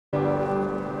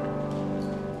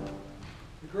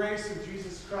grace of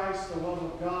Jesus Christ, the love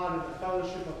of God, and the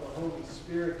fellowship of the Holy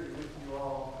Spirit be with you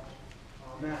all.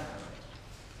 Amen.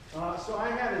 So I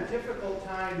had a difficult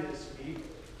time this week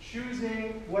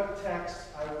choosing what text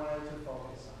I wanted to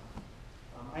focus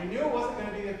on. I knew it wasn't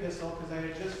going to be the epistle because I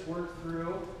had just worked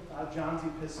through John's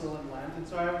epistle in Lent. And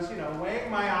so I was, weighing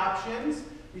my options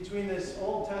between this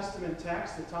Old Testament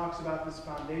text that talks about this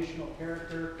foundational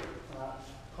character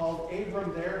called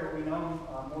Abram there, but we know him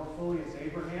more fully as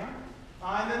Abraham.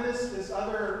 And then this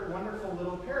other wonderful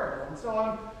little parable. And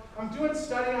so I'm doing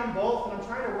study on both, and I'm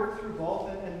trying to work through both,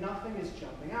 and nothing is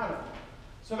jumping out of me.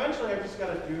 So eventually I've just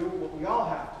got to do what we all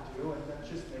have to do, and that's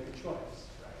just make a choice,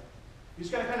 right? You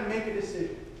just got to kind of make a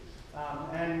decision.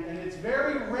 And it's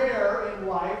very rare in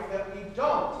life that we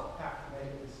don't have to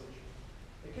make a decision.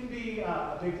 It can be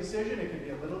a big decision, it can be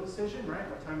a little decision, right?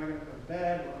 What time am I going to go to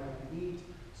bed? What am I going to eat?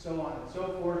 So on and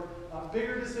so forth.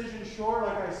 Bigger decisions, sure,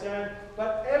 like I said,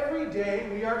 but every day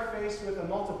we are faced with a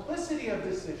multiplicity of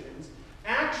decisions,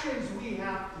 actions we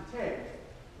have to take,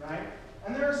 right?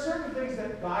 And there are certain things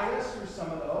that guide us through some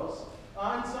of those,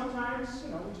 and sometimes,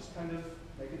 we just kind of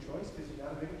make a choice because you got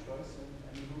to make a choice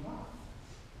and you move on.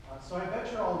 So I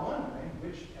bet you're all wondering,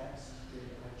 which text did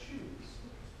I choose?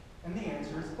 And the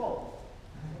answer is both.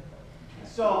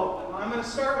 So I'm going to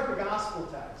start with the gospel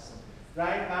text.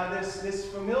 Right? This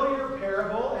familiar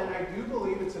parable, and I do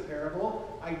believe it's a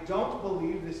parable. I don't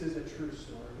believe this is a true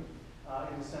story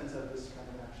in the sense of this kind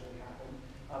of actually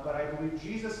happened. But I believe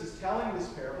Jesus is telling this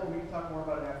parable. We can talk more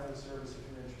about it after the service if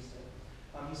you're interested.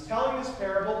 He's telling this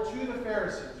parable to the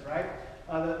Pharisees, right?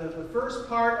 The first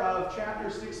part of chapter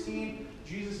 16,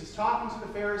 Jesus is talking to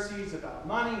the Pharisees about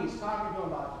money. He's talking to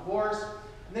them about divorce.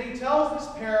 And then he tells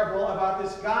this parable about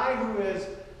this guy who is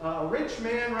a rich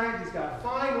man, right? He's got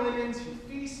fine linens. He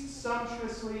feasts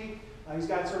sumptuously. He's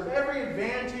got sort of every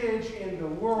advantage in the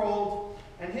world.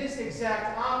 And his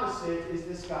exact opposite is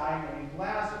this guy named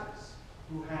Lazarus,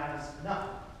 who has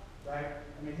nothing, right?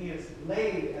 I mean, he is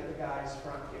laid at the guy's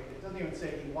front gate. It doesn't even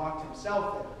say he walked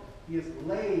himself there. He is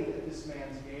laid at this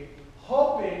man's gate,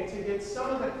 hoping to get some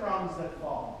of the crumbs that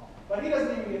fall. But he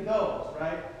doesn't even get those,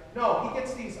 right? No, he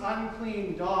gets these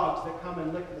unclean dogs that come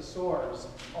and lick the sores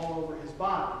all over his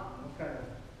body. What kind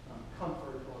of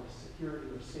comfort or security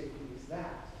or safety is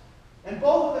that? And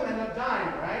both of them end up dying,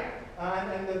 right?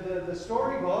 And the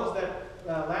story goes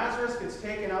that Lazarus gets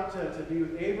taken up to be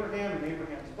with Abraham in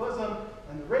Abraham's bosom,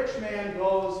 and the rich man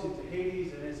goes into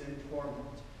Hades and is in torment.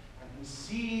 And he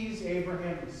sees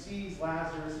Abraham, he sees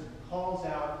Lazarus, and he calls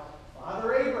out,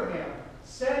 "Father Abraham,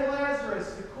 send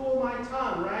Lazarus to cool my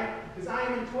tongue," right? Because I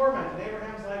am in torment. And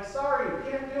Abraham's like, "Sorry,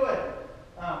 can't do it.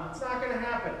 It's not going to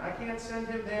happen. I can't send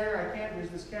him there. There's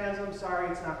this chasm. Sorry,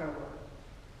 it's not going to work."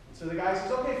 And so the guy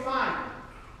says, "Okay, fine.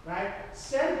 Right?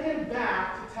 Send him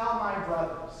back to tell my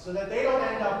brothers so that they don't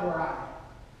end up where I am."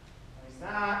 And he's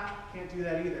not, can't do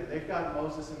that either. They've got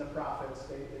Moses and the prophets.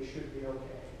 They should be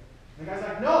okay. And the guy's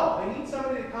like, "No, they need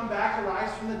somebody to come back to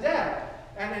rise from the dead."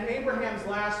 And then Abraham's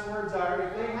last words are,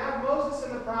 if they have Moses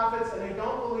and the prophets and they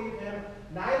don't believe him,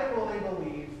 neither will they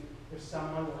believe if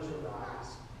someone were to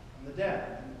rise from the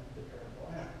dead. And the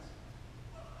parable ends.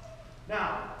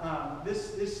 Now,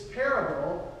 this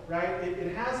parable, right,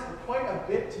 it has quite a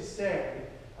bit to say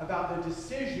about the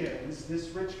decisions this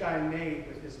rich guy made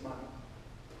with his money.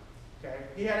 Okay?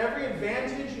 He had every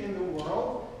advantage in the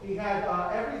world. He had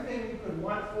everything he could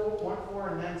want for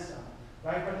and then some.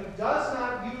 Right? But he does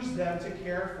not use them to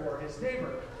care for his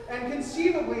neighbor. And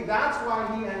conceivably, that's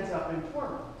why he ends up in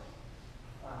torment.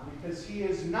 Because he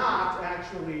is not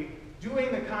actually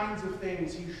doing the kinds of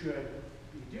things he should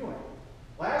be doing.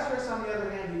 Lazarus, on the other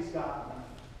hand, he's got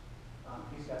nothing.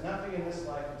 He's got nothing in this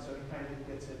life, and so he kind of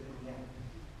gets it in the end.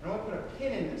 And I want to put a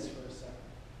pin in this for a second.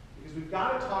 Because we've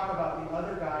got to talk about the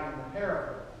other guy in the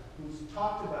parable who's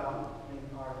talked about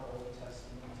in our Old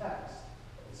Testament text.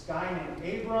 This guy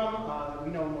named Abram, that we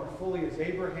know more fully as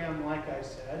Abraham, like I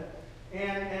said.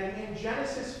 And in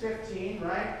Genesis 15,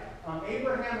 right,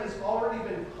 Abraham has already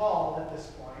been called at this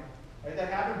point. Right? That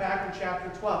happened back in chapter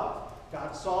 12.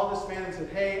 God saw this man and said,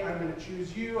 "Hey, I'm going to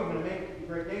choose you. I'm going to make a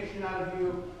great nation out of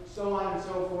you," so on and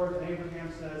so forth. And Abraham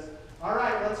says, "All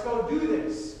right, let's go do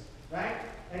this." Right?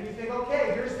 And you think,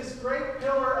 okay, here's this great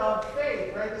pillar of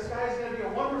faith. Right? This guy's going to be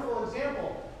a wonderful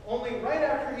example. Only right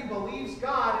after he believes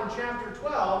God in chapter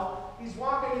 12, he's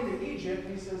walking into Egypt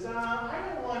and he says,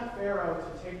 "I don't want Pharaoh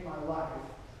to take my life.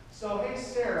 So, hey,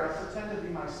 Sarah, pretend to be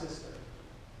my sister."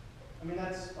 I mean,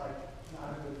 that's like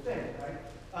not a good thing, right?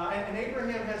 And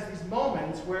Abraham has these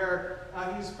moments where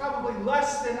he's probably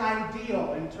less than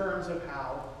ideal in terms of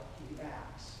how he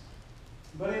acts.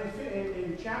 But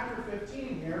in chapter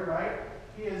 15 here, right,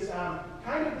 He is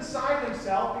kind of beside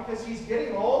himself because he's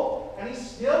getting old and he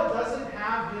still doesn't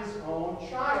have his own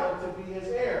child to be his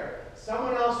heir.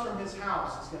 Someone else from his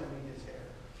house is going to be his heir.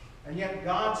 And yet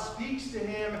God speaks to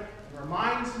him and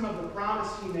reminds him of the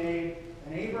promise he made,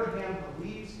 and Abraham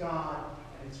believes God,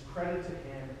 and it's credited to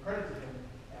him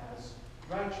as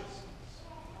righteousness.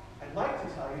 I'd like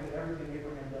to tell you that everything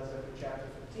Abraham does after chapter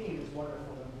 15 is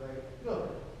wonderful and great and good.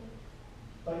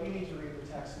 But you need to read the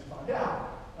text and find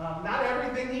out. Not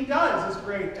everything he does is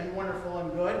great and wonderful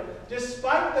and good,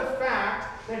 despite the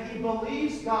fact that he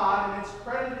believes God and it's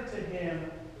credited to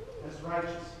him as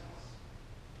righteousness.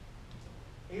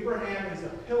 Abraham is a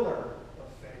pillar of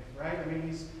faith, right? I mean,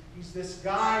 he's this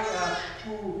guy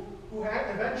who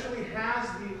eventually has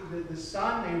the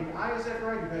son named Isaac,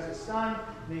 right? Who has a son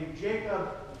named Jacob,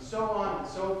 and so on and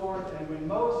so forth. And when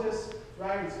Moses,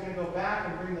 right, is going to go back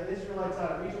and bring the Israelites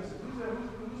out of Egypt,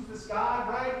 who's this God,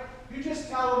 right? You just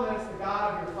tell them that it's the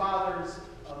God of your fathers,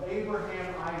 of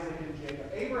Abraham, Isaac, and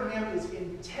Jacob. Abraham is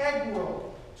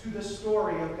integral to the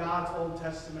story of God's Old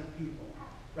Testament people,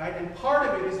 right? And part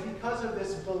of it is because of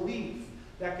this belief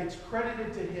that gets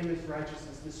credited to him as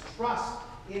righteousness, this trust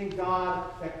in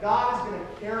God, that God is going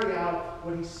to carry out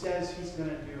what he says he's going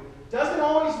to do. Doesn't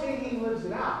always mean he lives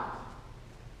it out,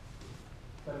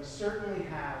 but he certainly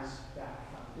has that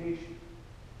foundation.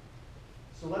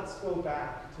 So let's go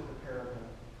back to the parable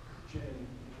in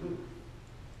Luke.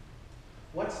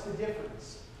 What's the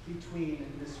difference between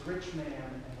this rich man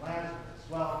and Lazarus?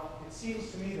 Well, it seems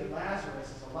to me that Lazarus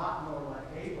is a lot more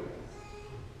like Abraham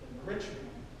than the rich man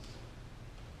is.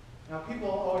 Now, people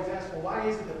always ask, well, why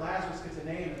is it that Lazarus gets a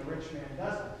name and the rich man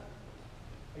doesn't?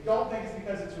 I don't think it's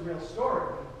because it's a real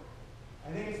story.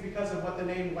 I think it's because of what the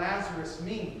name Lazarus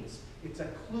means. It's a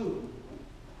clue.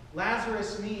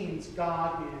 Lazarus means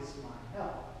God is my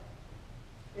help.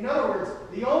 In other words,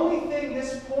 the only thing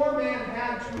this poor man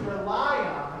had to rely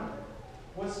on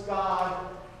was God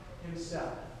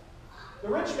himself. The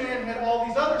rich man had all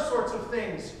these other sorts of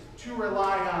things to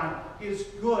rely on. His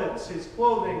goods, his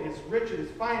clothing, his riches,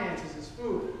 his finances, his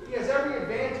food. He has every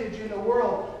advantage in the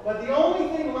world. But the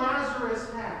only thing Lazarus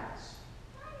has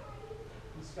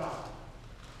is God.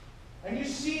 And you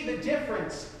see the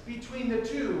difference between the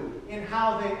two in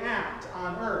how they act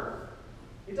on earth.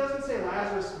 It doesn't say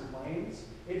Lazarus complains.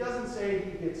 It doesn't say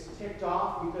he gets ticked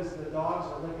off because the dogs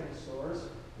are licking his sores.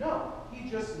 No, he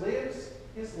just lives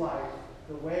his life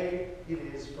the way it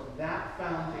is from that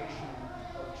foundation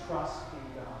of trust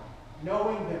in God,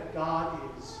 knowing that God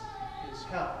is his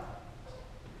help.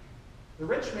 The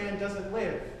rich man doesn't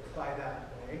live by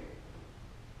that way.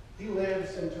 He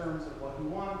lives in terms of what he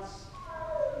wants,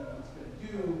 what he's going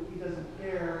to do. He doesn't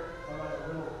care about the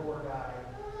little poor guy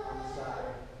on the side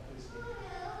of his gate.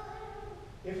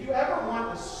 If you ever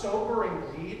want a sobering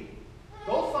read,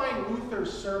 go find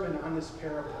Luther's sermon on this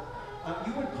parable.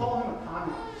 You would call him a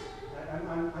communist.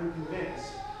 I'm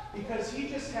convinced. Because he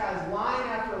just has line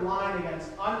after line against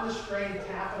unrestrained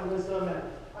capitalism.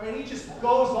 And he just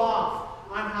goes off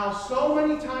on how so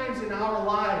many times in our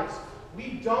lives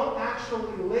we don't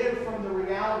actually live from the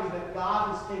reality that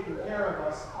God has taken care of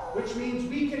us, which means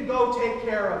we can go take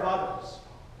care of others.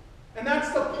 And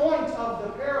that's the point of the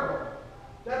parable.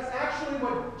 That's actually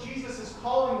what Jesus is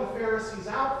calling the Pharisees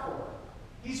out for.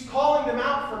 He's calling them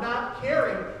out for not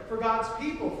caring for God's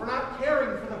people, for not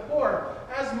caring for the poor.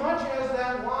 As much as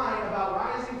that line about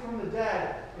rising from the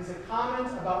dead is a comment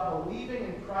about believing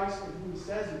in Christ and who he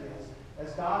says he is,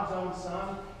 as God's own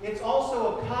Son, it's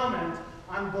also a comment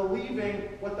on believing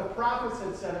what the prophets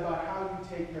had said about how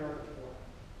you take care of the poor.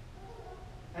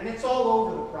 And it's all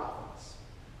over the prophets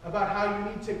about how you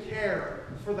need to care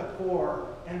for the poor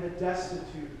and the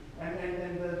destitute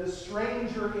and the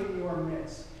stranger in your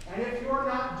midst. And if you're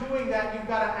not doing that, you've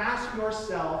got to ask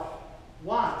yourself,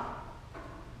 why?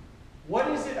 What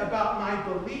is it about my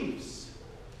beliefs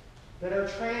that are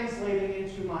translating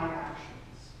into my actions?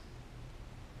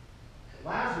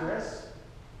 Lazarus,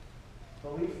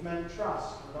 belief meant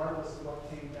trust, regardless of what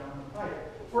came down the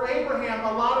pipe. For Abraham,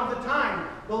 a lot of the time,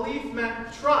 belief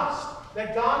meant trust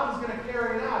that God was going to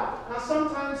carry it out. Now,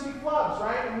 sometimes he flubs,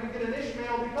 right? And we get an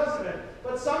Ishmael because of it.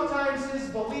 But sometimes his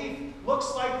belief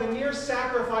looks like the near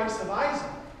sacrifice of Isaac,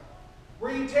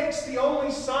 where he takes the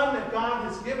only son that God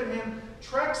has given him,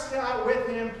 treks out with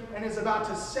him, and is about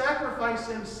to sacrifice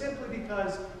him simply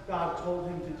because God told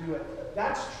him to do it.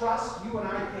 That's trust you and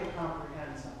I can't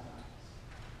comprehend sometimes.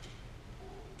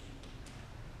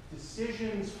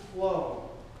 Decisions flow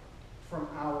from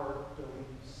our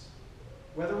beliefs,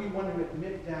 whether we want to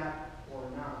admit that or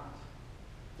not.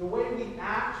 The way we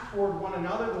act toward one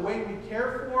another, the way we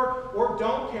care for or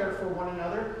don't care for one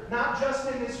another, not just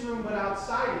in this room but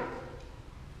outside it,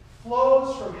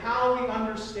 flows from how we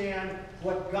understand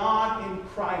what God in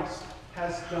Christ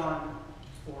has done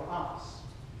for us.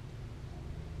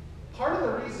 Part of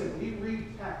the reason we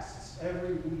read texts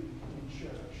every week in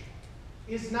church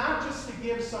is not just to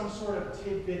give some sort of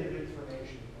tidbit of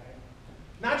information, right?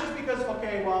 Not just because,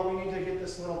 okay, well, we need to get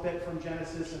this little bit from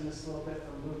Genesis and this little bit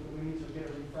from Luke, and we need to get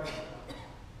a refresher.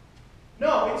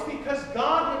 No, it's because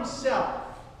God himself,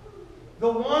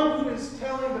 the one who is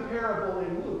telling the parable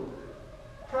in Luke,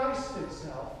 Christ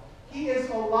himself, he is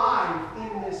alive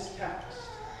in this text.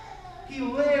 He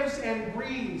lives and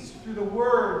breathes through the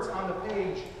words on the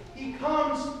page. He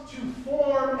comes to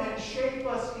form and shape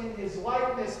us in his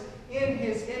likeness, in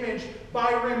his image,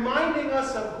 by reminding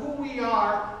us of who we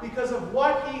are because of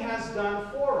what he has done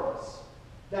for us,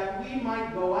 that we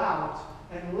might go out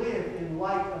and live in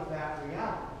light of that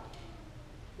reality.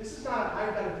 This is not,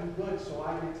 I've got to do good so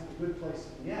I get to the good place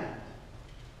at the end.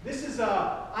 This is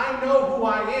I know who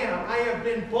I am. I have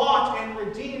been bought and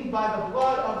redeemed by the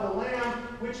blood of the Lamb,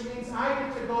 which means I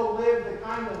get to go live the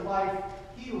kind of life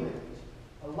he lived,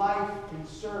 a life in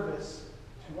service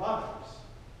to others.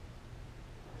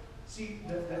 See,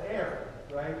 the heir,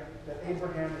 right, that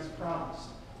Abraham is promised.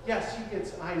 Yes, he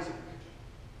gets Isaac.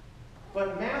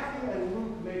 But Matthew and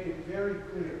Luke make it very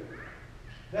clear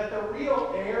that the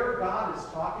real heir God is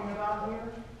talking about here,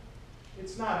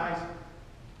 it's not Isaac.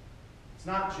 It's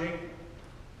not Jacob.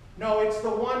 No, it's the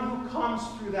one who comes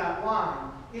through that line.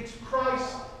 It's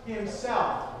Christ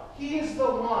himself. He is the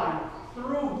one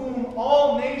through whom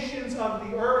all nations of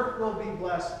the earth will be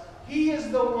blessed. He is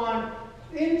the one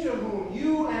into whom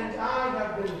you and I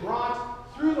have been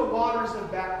brought through the waters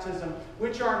of baptism,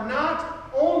 which are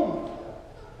not only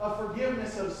a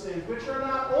forgiveness of sins, which are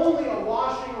not only a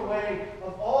washing away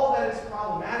of all that is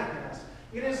problematic in us.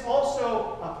 It is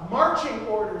also marching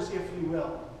orders, if you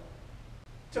will,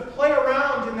 to play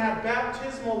around in that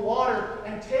baptismal water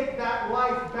and take that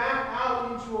life back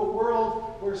out into a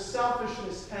world where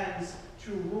selfishness tends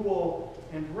to rule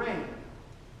and reign.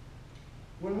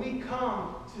 When we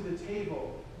come to the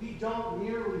table, we don't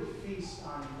merely feast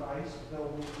on Christ,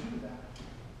 though we do that.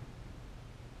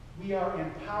 We are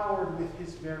empowered with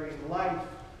his very life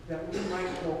that we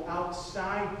might go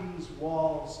outside these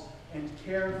walls and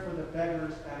care for the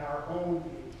beggars at our own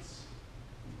gates.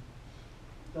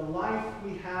 The life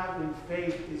we have in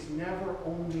faith is never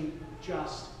only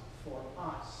just for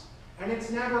us. And it's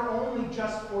never only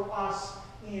just for us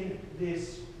in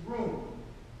this room.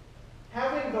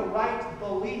 Having the right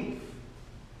belief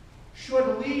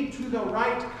should lead to the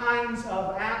right kinds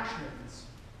of actions.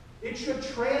 It should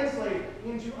translate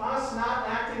into us not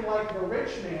acting like the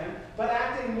rich man, but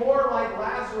acting more like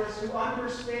Lazarus, who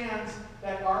understands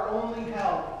that our only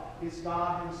help is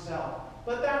God himself.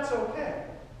 But that's okay,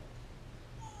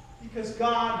 because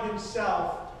God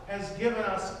himself has given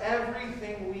us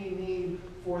everything we need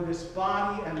for this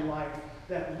body and life,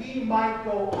 that we might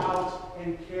go out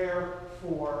and care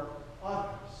for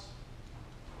others.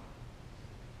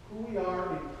 Who we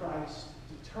are in Christ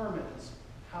determines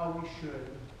how we should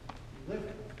be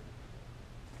living.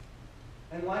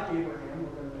 And like Abraham,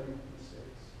 we're going to make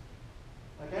mistakes.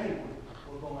 Like anyone,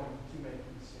 we're going to make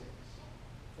mistakes.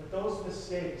 But those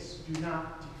mistakes do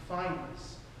not define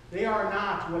us. They are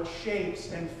not what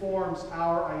shapes and forms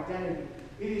our identity.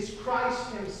 It is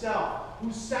Christ himself,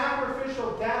 whose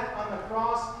sacrificial death on the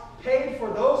cross paid for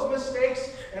those mistakes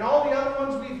and all the other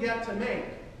ones we've yet to make,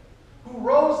 who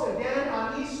rose again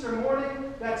on Easter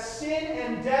morning that sin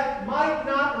and death might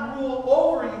not rule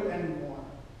over you anymore,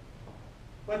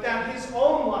 but that his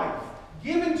own life,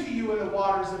 given to you in the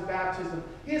waters of baptism,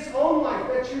 his own life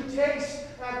that you taste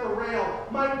at the rail,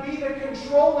 might be the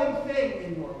controlling thing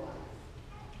in your life.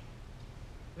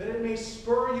 That it may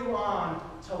spur you on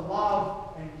to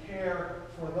love and care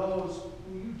for those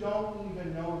who you don't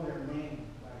even know their name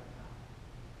right now.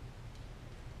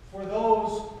 For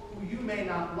those who you may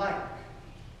not like.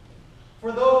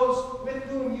 For those with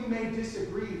whom you may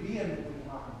disagree vehemently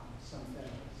on some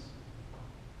things.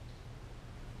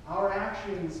 Our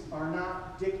actions are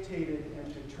not dictated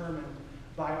and determined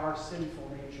by our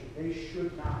sinful nature. They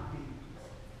should not be.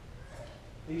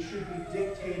 They should be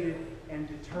dictated and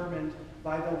determined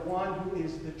by the one who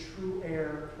is the true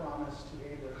heir promised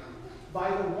to Abraham, by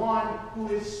the one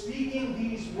who is speaking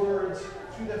these words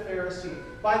to the Pharisee,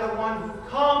 by the one who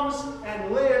comes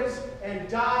and lives and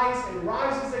dies and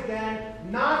rises again,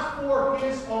 not for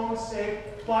his own sake,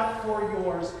 but for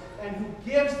yours, and who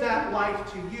gives that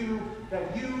life to you,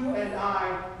 that you and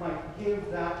I might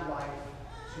give that life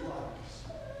to others.